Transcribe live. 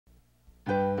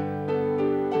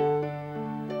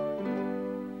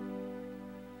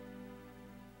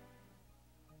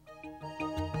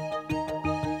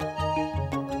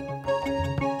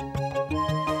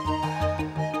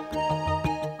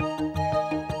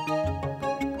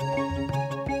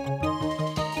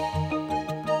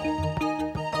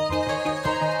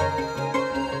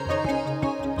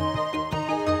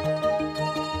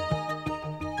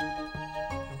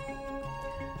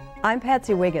I'm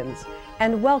Patsy Wiggins,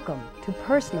 and welcome to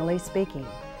Personally Speaking.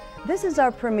 This is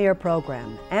our premier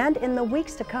program, and in the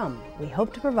weeks to come, we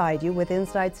hope to provide you with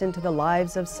insights into the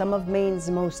lives of some of Maine's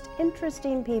most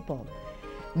interesting people.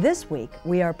 This week,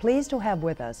 we are pleased to have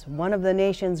with us one of the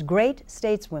nation's great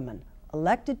stateswomen,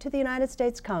 elected to the United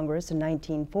States Congress in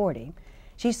 1940.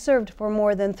 She served for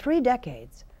more than 3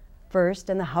 decades,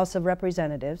 first in the House of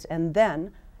Representatives and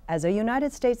then as a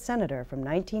United States Senator from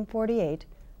 1948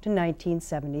 to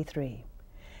 1973.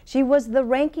 She was the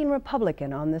ranking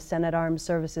Republican on the Senate Armed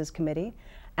Services Committee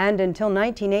and until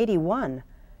 1981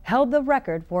 held the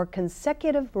record for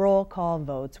consecutive roll call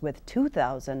votes with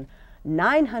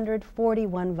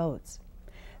 2,941 votes.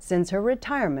 Since her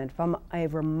retirement from a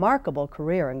remarkable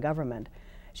career in government,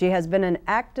 she has been an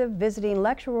active visiting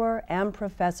lecturer and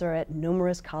professor at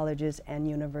numerous colleges and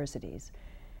universities.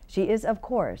 She is, of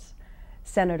course,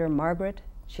 Senator Margaret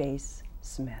Chase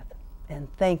Smith. And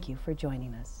thank you for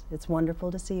joining us. It's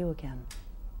wonderful to see you again.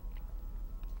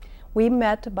 We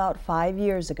met about 5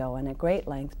 years ago and at great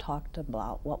length talked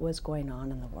about what was going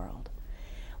on in the world.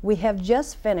 We have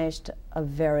just finished a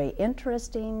very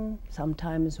interesting,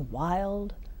 sometimes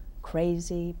wild,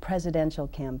 crazy presidential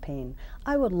campaign.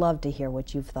 I would love to hear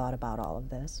what you've thought about all of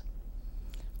this.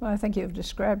 Well, I think you've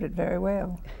described it very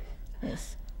well.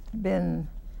 It's been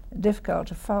difficult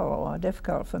to follow, or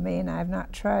difficult for me, and I've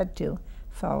not tried to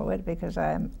follow it because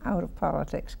I'm out of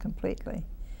politics completely.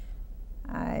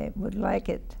 I would like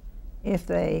it if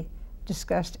they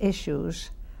discussed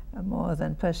issues more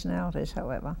than personalities,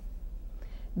 however.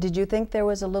 Did you think there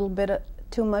was a little bit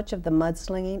too much of the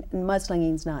mudslinging?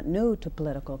 Mudslinging's not new to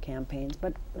political campaigns,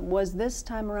 but was this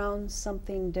time around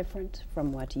something different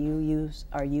from what you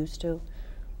are used to?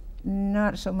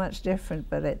 Not so much different,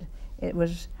 but it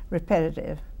was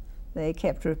repetitive. They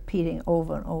kept repeating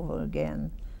over and over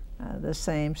again the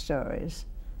same stories.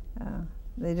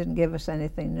 They didn't give us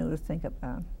anything new to think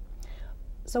about.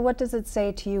 So what does it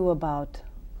say to you about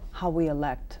how we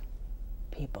elect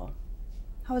people?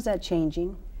 How is that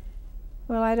changing?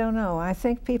 Well, I don't know. I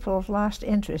think people have lost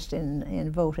interest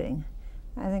in voting.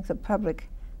 I think the public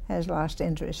has lost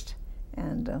interest,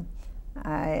 and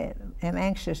I am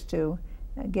anxious to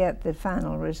get the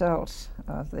final results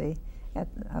of the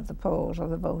polls, of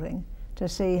the voting, to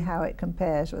see how it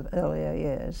compares with earlier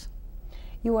years.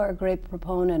 You are a great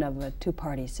proponent of a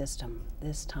two-party system.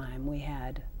 This time we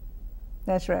had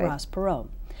That's right. Ross Perot.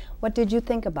 What did you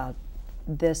think about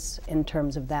this in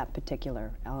terms of that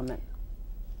particular element?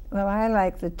 Well, I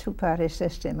like the two-party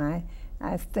system. I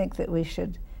think that we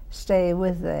should stay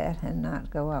with that and not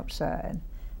go outside.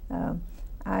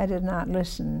 I did not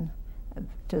listen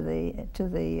to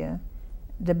the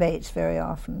debates very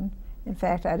often. In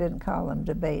fact, I didn't call them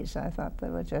debates. I thought they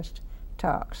were just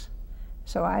talks.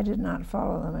 So I did not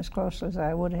follow them as closely as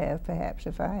I would have, perhaps,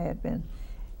 if I had been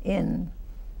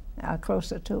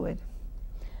closer to it.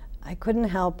 I couldn't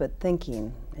help but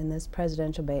thinking in this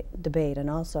presidential debate and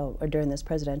also during this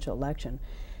presidential election,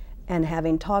 and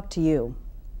having talked to you,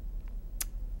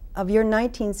 of your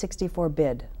 1964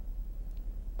 bid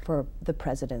for the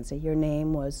presidency. Your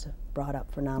name was brought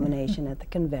up for nomination at the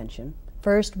convention.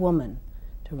 First woman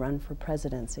to run for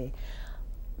presidency.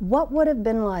 What would it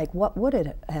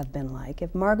have been like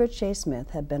if Margaret Chase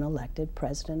Smith had been elected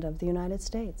President of the United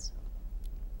States?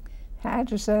 Hard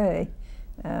to say.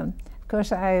 Of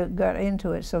course, I got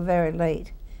into it so very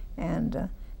late and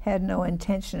had no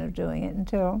intention of doing it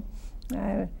until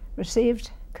I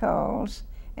received calls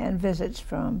and visits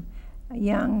from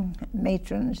young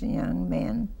matrons and young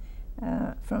men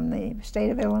from the state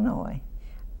of Illinois,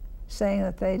 saying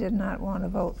that they did not want to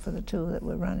vote for the two that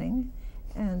were running,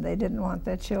 and they didn't want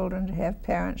their children to have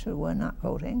parents who were not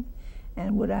voting,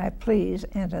 and would I please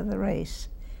enter the race.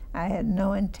 I had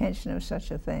no intention of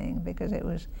such a thing because it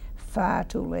was far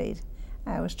too late.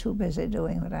 I was too busy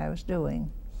doing what I was doing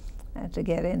to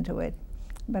get into it.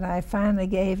 But I finally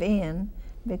gave in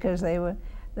because they were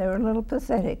a little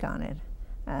pathetic on it.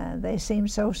 They seemed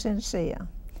so sincere,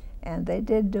 and they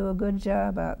did do a good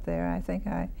job out there. I think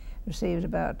I received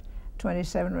about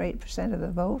 27 or 8% of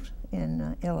the vote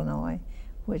in Illinois,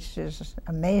 which is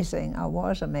amazing, or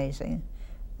was amazing,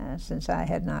 since I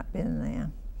had not been there.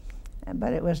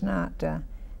 But it was not,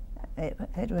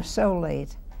 it was so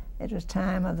late. It was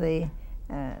time of the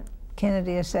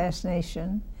Kennedy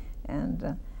assassination,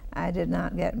 and I did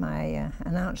not get my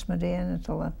announcement in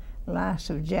until the last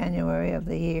of January of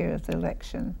the year of the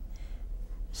election.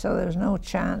 So there was no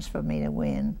chance for me to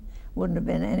win. Wouldn't have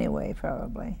been anyway,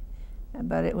 probably.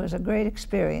 But it was a great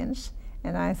experience,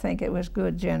 and I think it was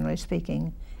good, generally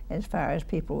speaking, as far as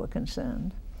people were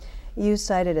concerned. You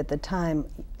cited at the time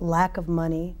lack of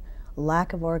money,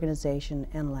 lack of organization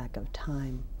and lack of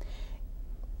time.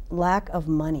 Lack of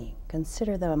money.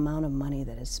 Consider the amount of money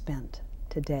that is spent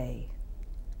today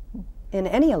in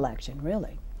any election,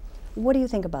 really. What do you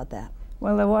think about that?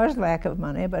 Well, there was lack of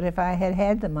money, but if I had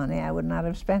had the money, I would not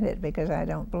have spent it, because I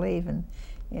don't believe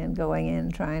in going in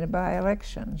and trying to buy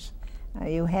elections.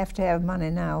 You have to have money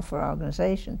now for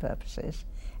organization purposes,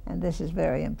 and this is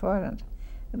very important.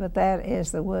 But that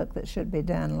is the work that should be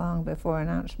done long before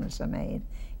announcements are made,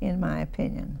 in my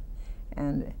opinion.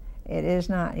 And it is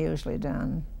not usually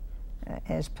done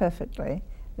as perfectly.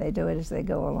 They do it as they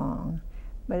go along.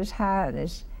 But it's hard,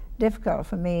 it's difficult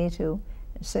for me to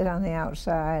sit on the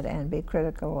outside and be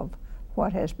critical of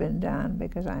what has been done,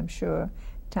 because I'm sure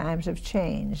times have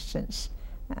changed since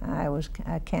I was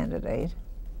a candidate.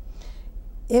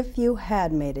 If you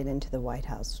had made it into the White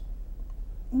House,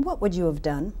 what would you have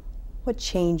done? What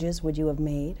changes would you have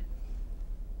made?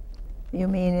 You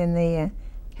mean in the...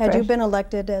 Had you been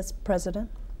elected as president?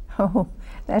 Oh,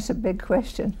 that's a big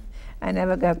question. I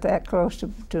never got that close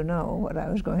to know what I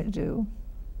was going to do.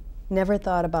 Never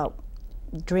thought about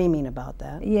dreaming about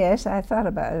that? Yes, I thought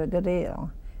about it a good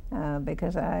deal,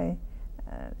 because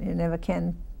you never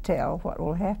can tell what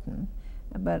will happen.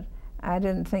 But I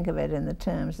didn't think of it in the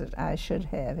terms that I should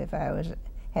have if I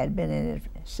had been in it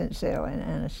sincerely and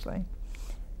earnestly.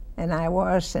 And I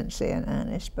was sincere and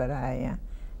earnest, but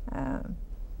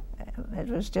it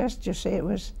was just, you see, it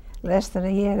was less than a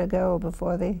year to go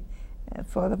before the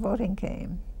voting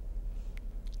came.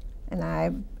 And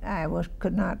I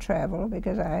could not travel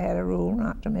because I had a rule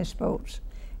not to miss votes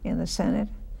in the Senate,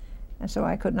 and so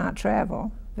I could not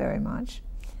travel very much.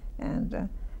 And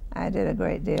I did a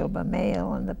great deal by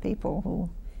mail, and the people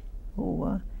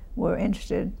who were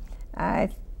interested, I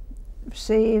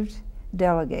received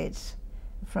delegates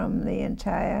from the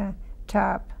entire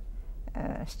top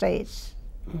states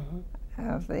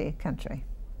of the country.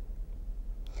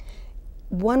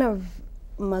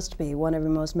 Must be one of the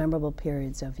most memorable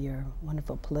periods of your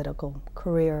wonderful political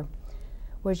career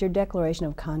was your Declaration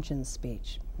of Conscience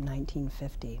speech,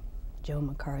 1950. Joe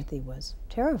McCarthy was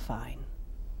terrifying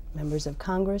members of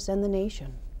Congress and the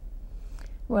nation.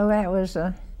 Well, that was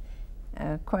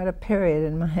quite a period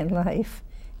in my life,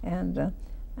 and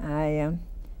I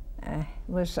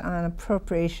was on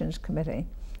Appropriations Committee,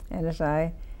 and as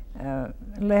I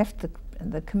left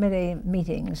the committee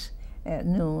meetings at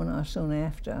noon or soon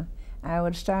after, I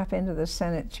would stop into the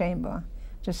Senate chamber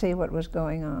to see what was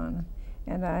going on.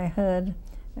 And I heard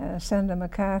Senator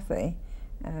McCarthy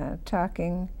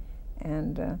talking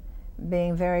and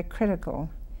being very critical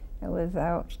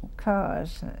without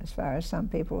cause, as far as some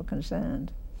people were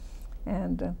concerned.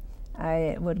 And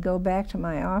I would go back to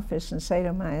my office and say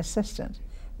to my assistant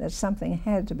that something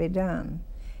had to be done.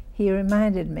 He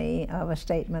reminded me of a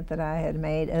statement that I had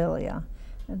made earlier,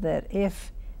 that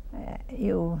if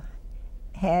you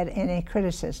had any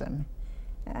criticism,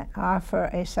 offer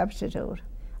a substitute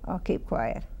or keep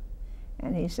quiet.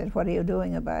 And he said, "What are you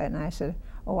doing about it?" And I said,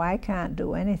 "Oh, I can't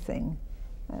do anything.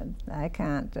 I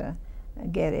can't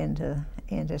get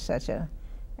into such a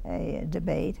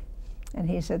debate." And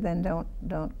he said, "Then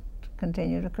don't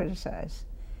continue to criticize."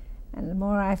 And the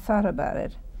more I thought about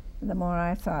it, the more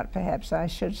I thought perhaps I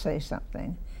should say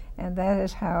something. And that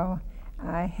is how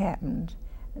I happened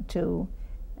to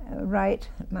write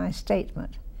my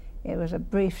statement. It was a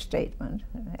brief statement,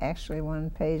 actually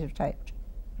one page of typed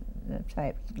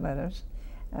letters.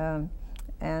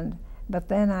 But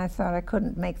then I thought I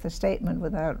couldn't make the statement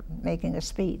without making a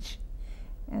speech.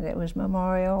 And it was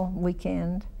Memorial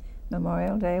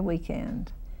Day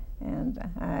weekend. And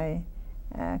I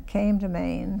came to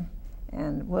Maine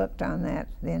and worked on that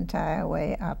the entire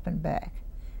way up and back,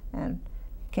 and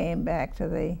came back to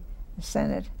the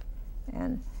Senate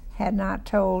and had not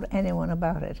told anyone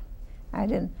about it.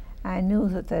 I knew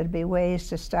that there'd be ways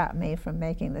to stop me from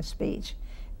making the speech,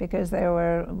 because there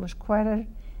was quite a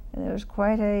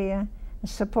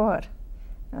support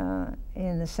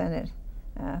in the Senate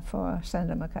for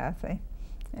Senator McCarthy,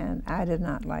 and I did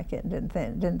not like it and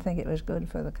didn't think it was good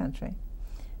for the country.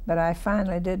 But I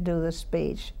finally did do the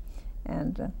speech,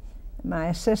 and my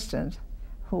assistant,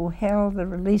 who held the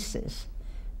releases,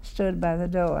 stood by the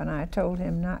door, and I told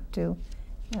him not to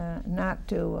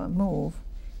move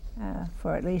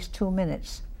for at least 2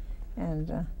 minutes,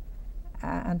 and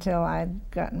until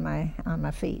I'd gotten on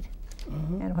my feet.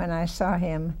 And when I saw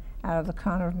him out of the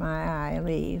corner of my eye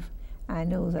leave, I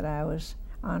knew that I was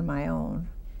on my own,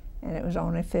 and it was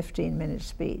only a 15-minute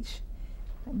speech,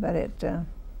 but it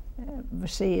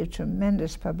received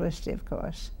tremendous publicity, of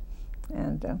course.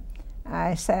 And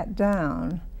I sat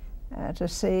down to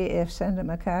see if Senator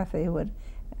McCarthy would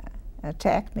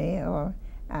attack me or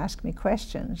ask me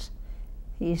questions,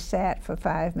 he sat for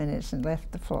 5 minutes and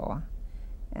left the floor,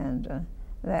 and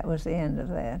that was the end of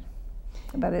that.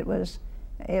 But it was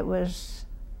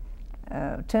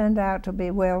turned out to be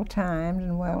well timed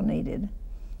and well needed,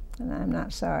 and I'm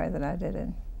not sorry that I did it.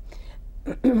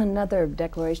 Another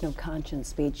Declaration of Conscience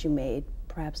speech you made,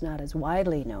 perhaps not as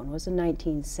widely known, was in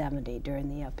 1970 during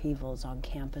the upheavals on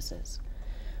campuses.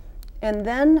 And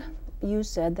then you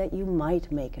said that you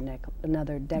might make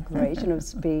another Declaration of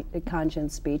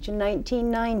Conscience speech in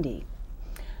 1990.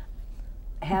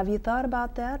 Have you thought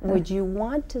about that? Would you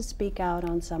want to speak out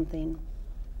on something?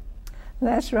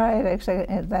 That's right.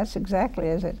 That's exactly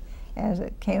as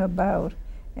it came about.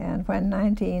 And when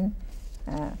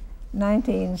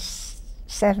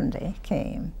 1970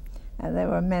 came, there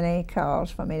were many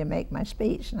calls for me to make my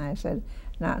speech, and I said,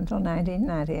 not until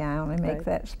 1990. I only make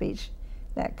that speech,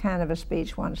 that kind of a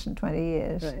speech, once in 20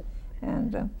 years. Right.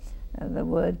 And the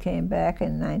word came back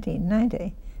in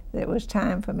 1990 that it was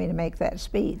time for me to make that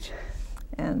speech.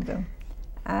 And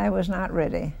I was not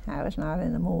ready. I was not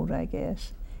in the mood, I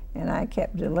guess. And I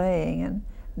kept delaying, and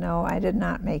no, I did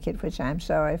not make it, which I'm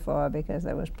sorry for, because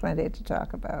there was plenty to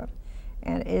talk about,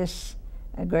 and is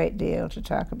a great deal to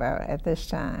talk about at this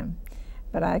time.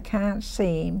 But I can't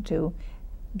seem to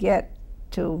get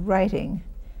to writing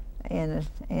in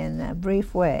a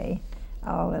brief way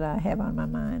all that I have on my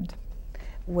mind.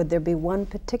 Would there be one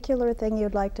particular thing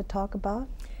you'd like to talk about?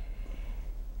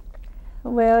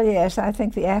 Well, yes, I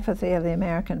think the apathy of the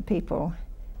American people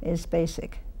is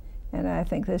basic, and I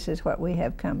think this is what we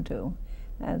have come to.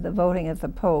 The voting at the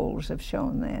polls have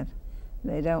shown that.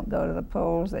 They don't go to the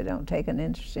polls, they don't take an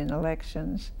interest in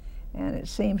elections, and it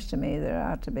seems to me there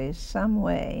ought to be some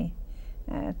way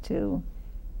to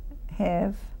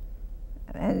have,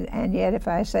 and yet if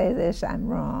I say this, I'm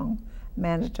wrong,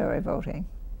 mandatory voting.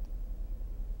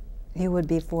 You would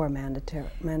be for mandatory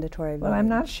voting? Well, I'm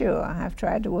not sure. I've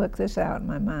tried to work this out in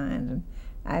my mind, and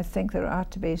I think there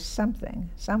ought to be something,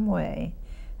 some way,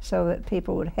 so that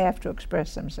people would have to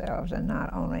express themselves and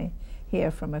not only hear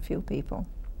from a few people.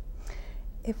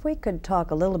 If we could talk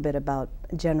a little bit about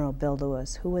General Bill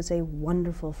Lewis, who was a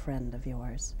wonderful friend of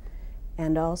yours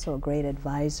and also a great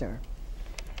advisor.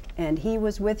 And he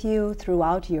was with you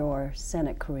throughout your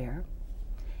Senate career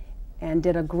and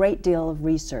did a great deal of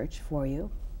research for you.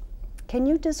 Can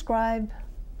you describe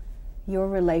your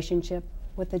relationship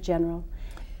with the General?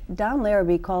 Don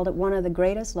Larrabee called it one of the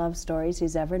greatest love stories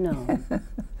he's ever known.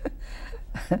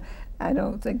 I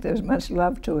don't think there's much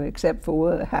love to it except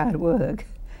for hard work,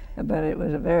 but it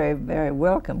was a very, very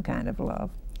welcome kind of love.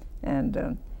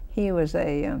 And he was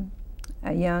a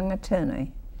young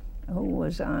attorney who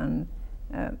was on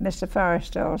Mr.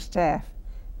 Forrestal's staff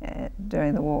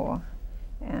during the war.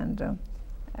 And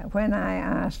when I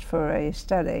asked for a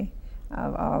study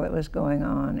of all that was going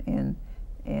on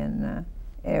in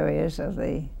areas of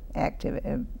the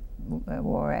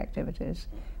war activities,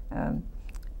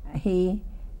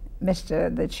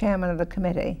 the chairman of the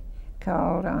committee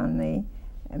called on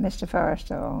Mr.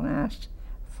 Forrestal and asked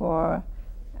for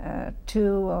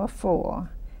 2 or 4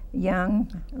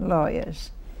 young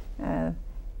lawyers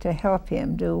to help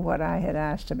him do what I had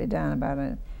asked to be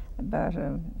done about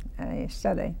a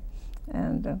study.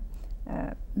 And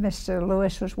Mr.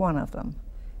 Lewis was one of them.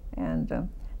 And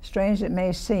strange it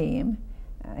may seem,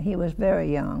 he was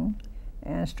very young,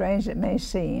 and strange it may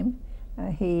seem,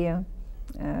 he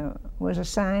was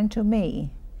assigned to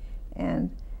me,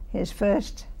 and his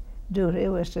first duty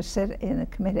was to sit in a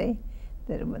committee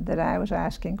that I was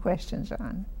asking questions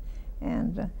on.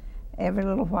 And every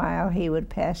little while he would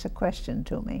pass a question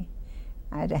to me.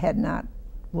 I had not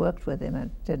worked with him, I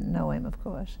didn't know him, of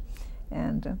course.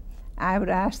 And I would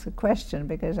ask the question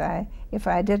because if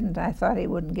I didn't, I thought he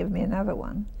wouldn't give me another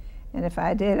one. And if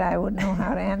I did, I wouldn't know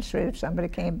how to answer it if somebody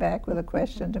came back with a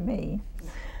question to me.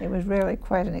 It was really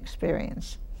quite an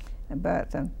experience.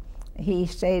 But he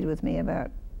stayed with me I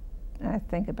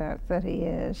think about 30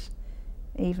 years,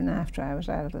 even after I was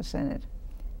out of the Senate,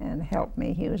 and helped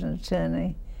me. He was an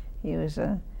attorney. He was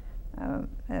a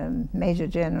Major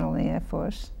General in the Air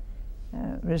Force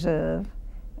Reserve,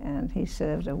 and he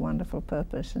served a wonderful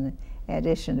purpose in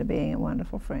addition to being a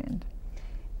wonderful friend.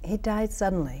 He died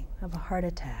suddenly of a heart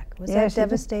attack. Was Yes, that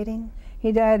devastating?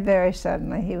 He died very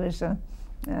suddenly. He was at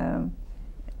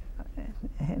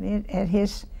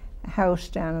his house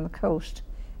down on the coast,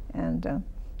 and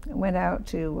went out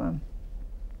to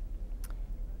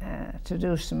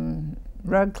do some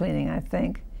rug cleaning, I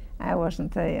think. I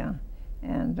wasn't there.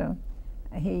 And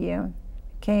he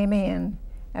came in,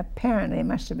 apparently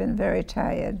must have been very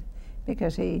tired,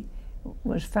 because he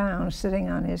was found sitting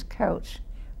on his couch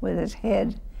with his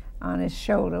head on his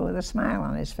shoulder with a smile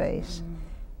on his face.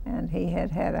 And he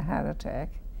had had a heart attack,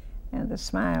 and the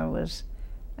smile was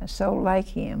so like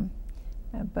him,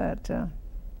 but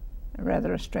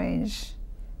rather a strange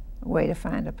way to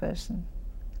find a person.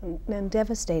 And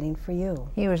devastating for you.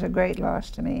 He was a great loss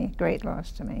to me, great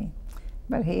loss to me.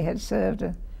 But he had served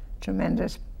a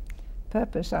tremendous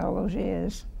purpose all those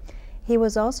years. He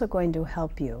was also going to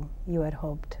help you, you had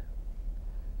hoped,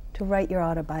 to write your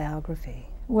autobiography.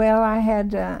 Well,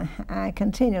 I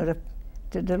continue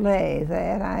to delay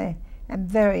that. I am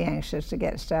very anxious to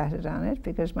get started on it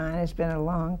because mine has been a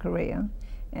long career.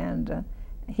 And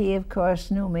he, of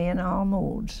course, knew me in all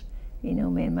moods. He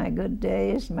knew me in my good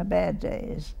days and my bad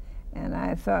days. And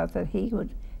I thought that he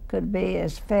could be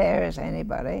as fair as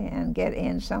anybody and get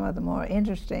in some of the more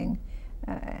interesting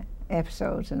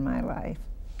episodes in my life.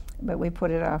 But we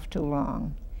put it off too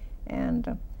long.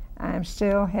 And I'm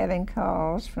still having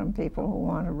calls from people who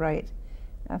want to write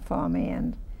for me,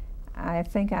 and I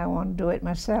think I want to do it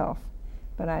myself,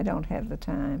 but I don't have the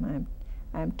time.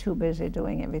 I'm too busy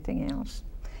doing everything else.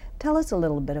 Tell us a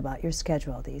little bit about your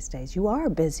schedule these days. You are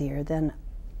busier than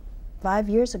 5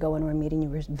 years ago when we were meeting. You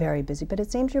were very busy, but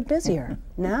it seems you're busier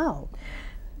now.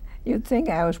 You'd think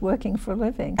I was working for a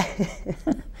living.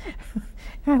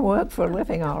 I work for a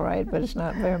living, all right, but it's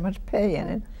not very much pay in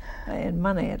it, in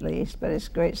money at least, but it's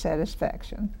great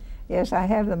satisfaction. Yes, I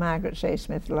have the Margaret Chase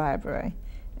Smith Library,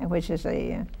 which is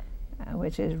really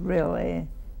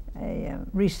a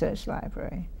research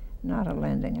library, not a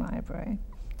lending library.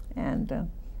 And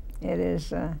it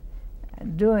is in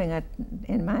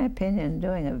my opinion,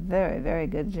 doing a very, very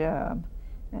good job.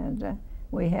 And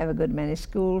we have a good many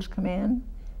schools come in.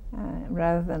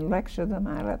 Rather than lecture them,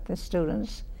 I let the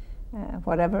students,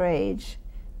 whatever age,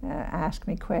 ask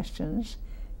me questions,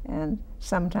 and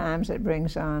sometimes it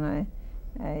brings on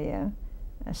a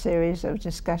series of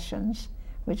discussions,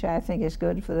 which I think is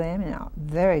good for them and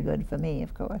very good for me,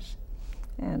 of course.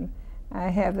 And I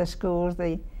have the schools,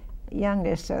 the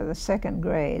youngest are the second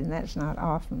grade, and that's not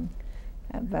often,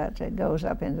 but it goes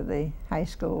up into the high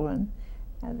school and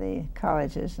the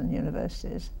colleges and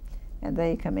universities. And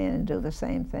they come in and do the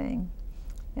same thing.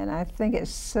 And I think it's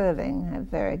serving a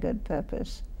very good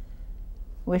purpose.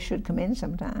 We should come in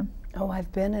sometime. Oh,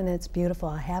 I've been, and it's beautiful.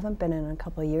 I haven't been in a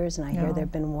couple of years, and I hear there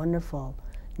have been wonderful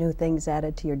new things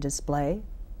added to your display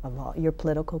of all your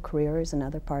political career is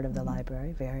another part of the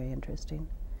library. Very interesting.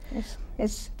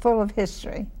 It's full of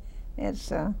history.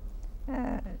 It's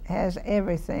has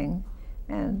everything,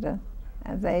 and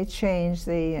they change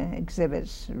the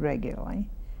exhibits regularly.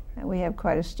 We have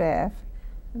quite a staff,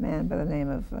 a man by the name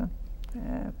of,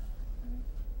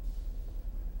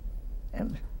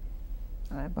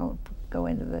 I won't go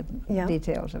into the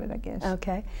details of it, I guess.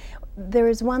 Okay. There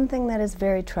is one thing that is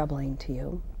very troubling to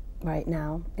you right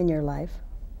now in your life.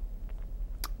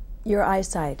 Your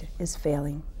eyesight is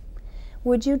failing.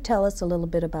 Would you tell us a little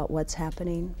bit about what's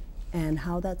happening and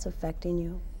how that's affecting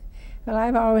you? Well,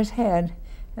 I've always had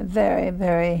a very,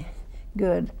 very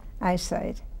good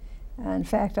eyesight. In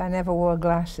fact, I never wore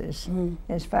glasses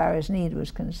as far as need was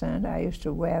concerned. I used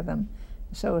to wear them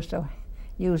so as to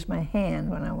use my hand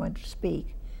when I went to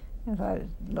speak. I thought it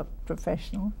looked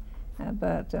professional.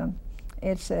 But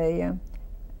it's a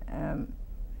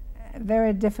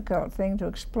very difficult thing to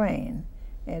explain.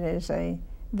 It is a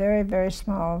very, very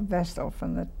small vessel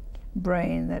from the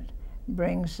brain that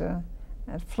brings a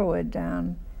fluid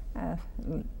down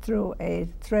through a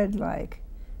thread-like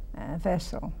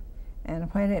vessel. And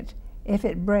if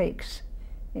it breaks,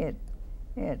 it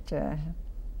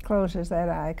closes that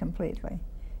eye completely.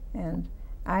 And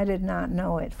I did not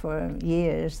know it for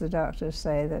years. The doctors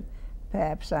say that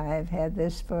perhaps I've had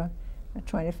this for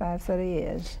 25, 30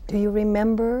 years. Do you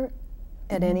remember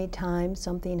at any time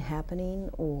something happening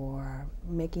or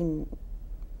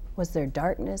was there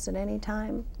darkness at any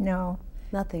time? No.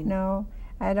 Nothing? No,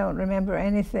 I don't remember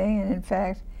anything. And in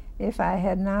fact, if I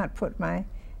had not put my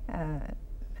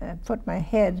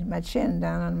chin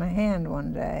down on my hand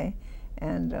one day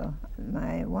and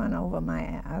my one over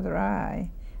my other eye,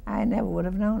 I never would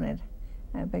have known it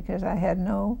because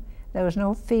there was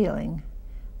no feeling.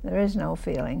 There is no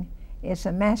feeling. It's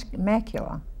a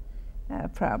macular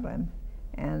problem,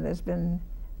 and there's been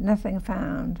nothing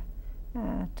found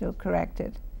to correct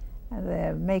it.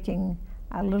 They're making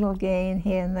a little gain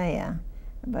here and there,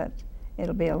 but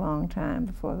it'll be a long time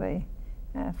before they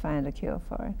find a cure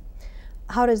for it.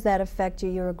 How does that affect you?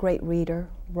 You're a great reader,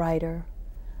 writer.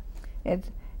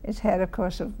 It's had, of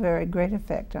course, a very great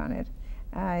effect on it.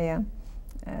 I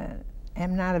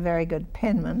am not a very good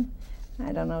penman.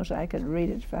 I don't know if I could read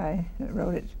it if I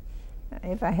wrote it,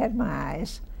 if I had my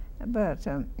eyes. But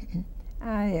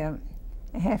I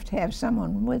I have to have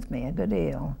someone with me a good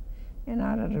deal in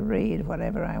order to read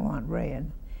whatever I want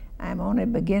read. I'm only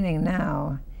beginning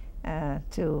now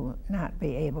to not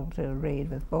be able to read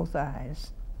with both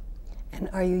eyes. And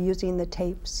are you using the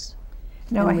tapes?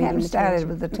 No, I haven't started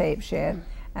with the tapes yet.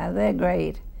 They're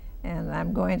great, and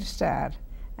I'm going to start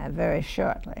very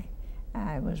shortly.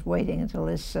 I was waiting until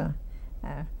this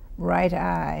right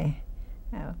eye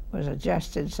was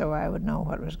adjusted so I would know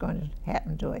what was going to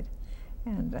happen to it.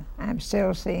 And I'm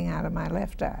still seeing out of my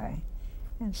left eye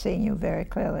and seeing you very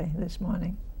clearly this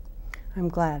morning. I'm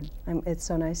glad. It's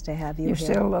so nice to have you You here.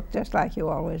 still look just like you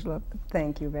always look.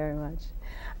 Thank you very much.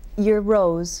 Your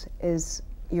rose is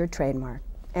your trademark,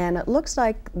 and it looks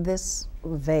like this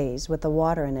vase with the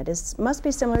water in it must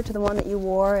be similar to the one that you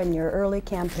wore in your early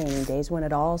campaigning days when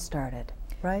it all started,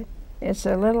 right? It's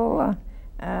a little,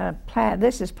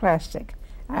 this is plastic.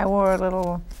 I wore a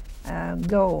little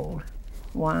gold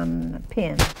one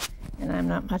pin, and I'm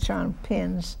not much on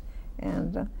pins,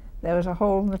 and there was a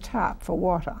hole in the top for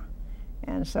water,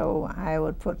 and so I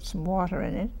would put some water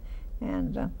in it,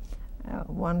 and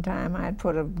one time I'd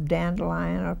put a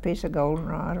dandelion or a piece of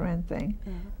goldenrod or anything.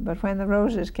 But when the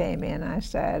roses came in, I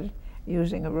started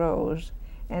using a rose,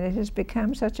 and it has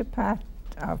become such a part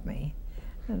of me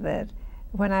that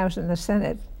when I was in the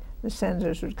Senate, the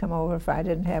senators would come over if I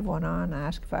didn't have one on,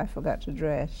 ask if I forgot to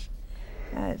dress.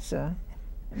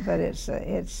 But it's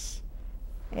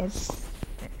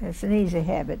an easy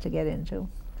habit to get into.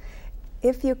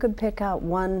 If you could pick out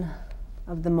one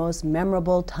of the most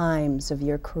memorable times of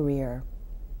your career,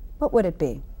 what would it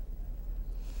be?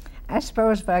 I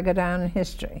suppose if I go down in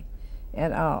history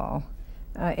at all,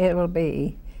 it will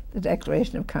be the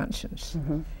Declaration of Conscience.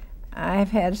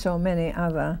 I've had so many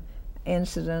other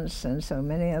incidents and so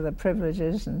many other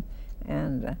privileges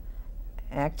and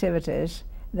activities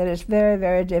that it's very,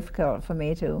 very difficult for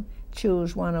me to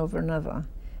choose one over another.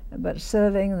 But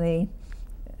serving the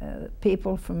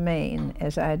people from Maine,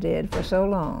 as I did for so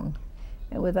long,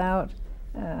 without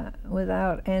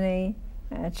any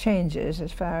changes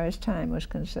as far as time was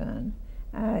concerned,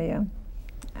 I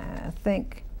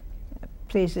think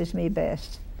pleases me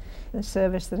best, the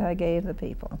service that I gave the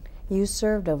people. You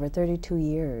served over 32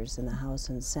 years in the House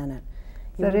and Senate.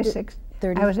 36.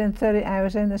 30? I was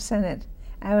in the Senate.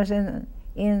 I was in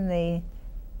the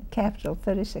Capitol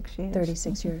 36 years.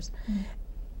 36 years.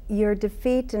 Your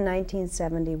defeat in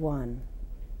 1971,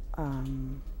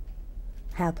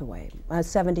 Hathaway,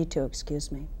 72,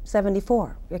 excuse me,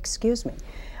 74, excuse me,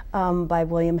 by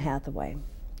William Hathaway,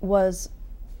 was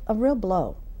a real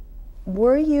blow.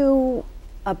 Were you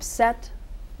upset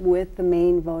with the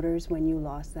Maine voters when you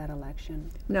lost that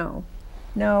election? No,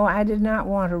 no, I did not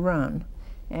want to run,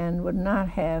 and would not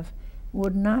have,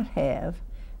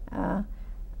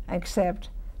 except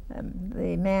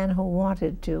the man who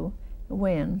wanted to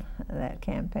win that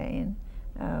campaign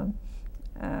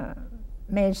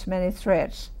made so many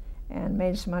threats and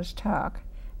made so much talk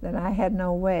that I had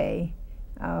no way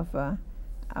of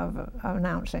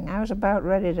announcing. I was about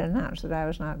ready to announce that I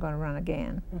was not going to run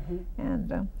again,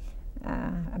 and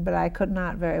but I could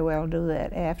not very well do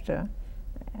that after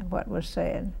what was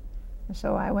said.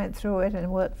 So I went through it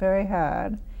and worked very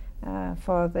hard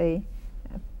for the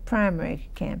primary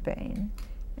campaign,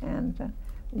 and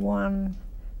won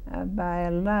by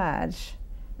a large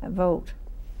vote.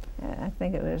 I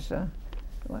think it was,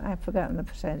 well, I've forgotten the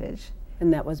percentage.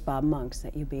 And that was Bob Monk's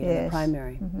that you beat in the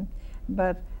primary.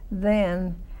 But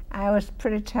then I was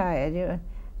pretty tired.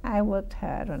 I worked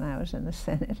hard when I was in the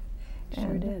Senate.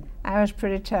 Sure did. I was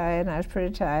pretty tired, and I was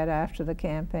pretty tired after the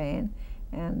campaign,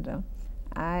 and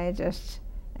I just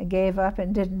gave up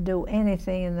and didn't do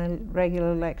anything in the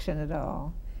regular election at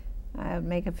all. I would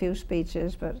make a few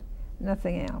speeches, but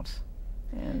nothing else.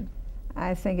 And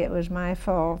I think it was my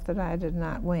fault that I did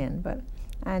not win, but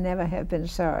I never have been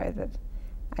sorry that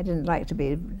I didn't like to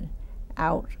be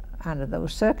out under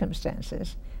those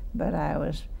circumstances, but I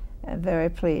was very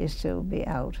pleased to be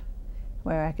out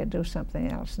where I could do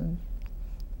something else and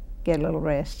get a little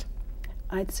rest.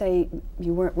 I'd say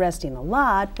you weren't resting a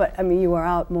lot, but I mean you were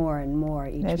out more and more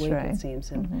each That's week, right. it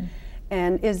seems.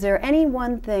 And is there any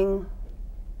one thing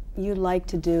you'd like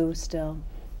to do still?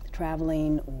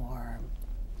 Traveling or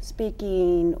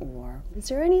speaking, or is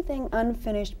there anything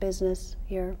unfinished business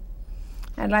here?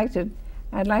 I'd like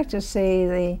to see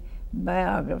the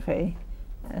biography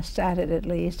started at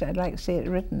least. I'd like to see it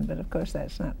written, but of course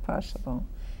that's not possible.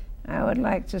 I would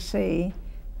like to see,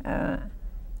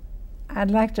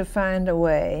 I'd like to find a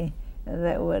way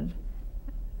that would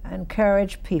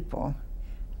encourage people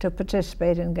to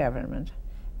participate in government.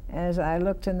 As I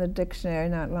looked in the dictionary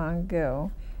not long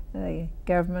ago, the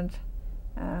government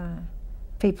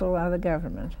people are the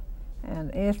government.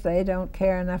 And if they don't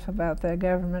care enough about their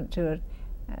government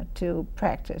to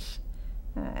practice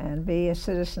and be as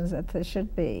citizens that they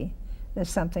should be, there's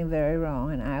something very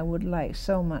wrong, and I would like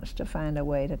so much to find a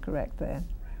way to correct that.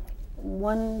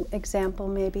 One example,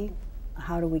 maybe,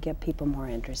 how do we get people more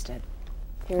interested?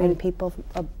 Hearing people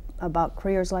about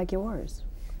careers like yours,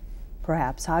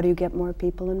 perhaps. How do you get more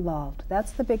people involved?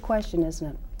 That's the big question, isn't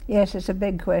it? Yes, it's a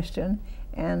big question,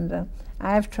 and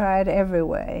I've tried every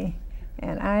way,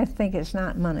 and I think it's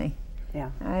not money.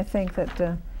 Yeah. I think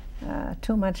that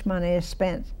too much money is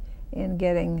spent in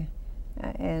getting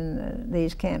in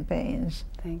these campaigns.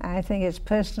 I think it's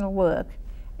personal work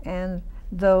and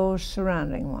those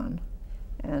surrounding one,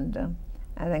 and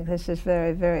I think this is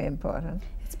very, very important.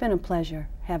 It's been a pleasure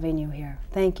having you here.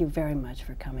 Thank you very much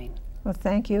for coming. Well,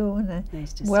 thank you, and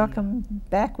nice to see welcome you.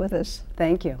 Back with us.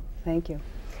 Thank you. Thank you.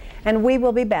 And we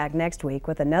will be back next week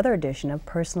with another edition of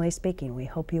Personally Speaking. We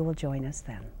hope you will join us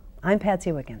then. I'm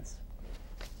Patsy Wiggins.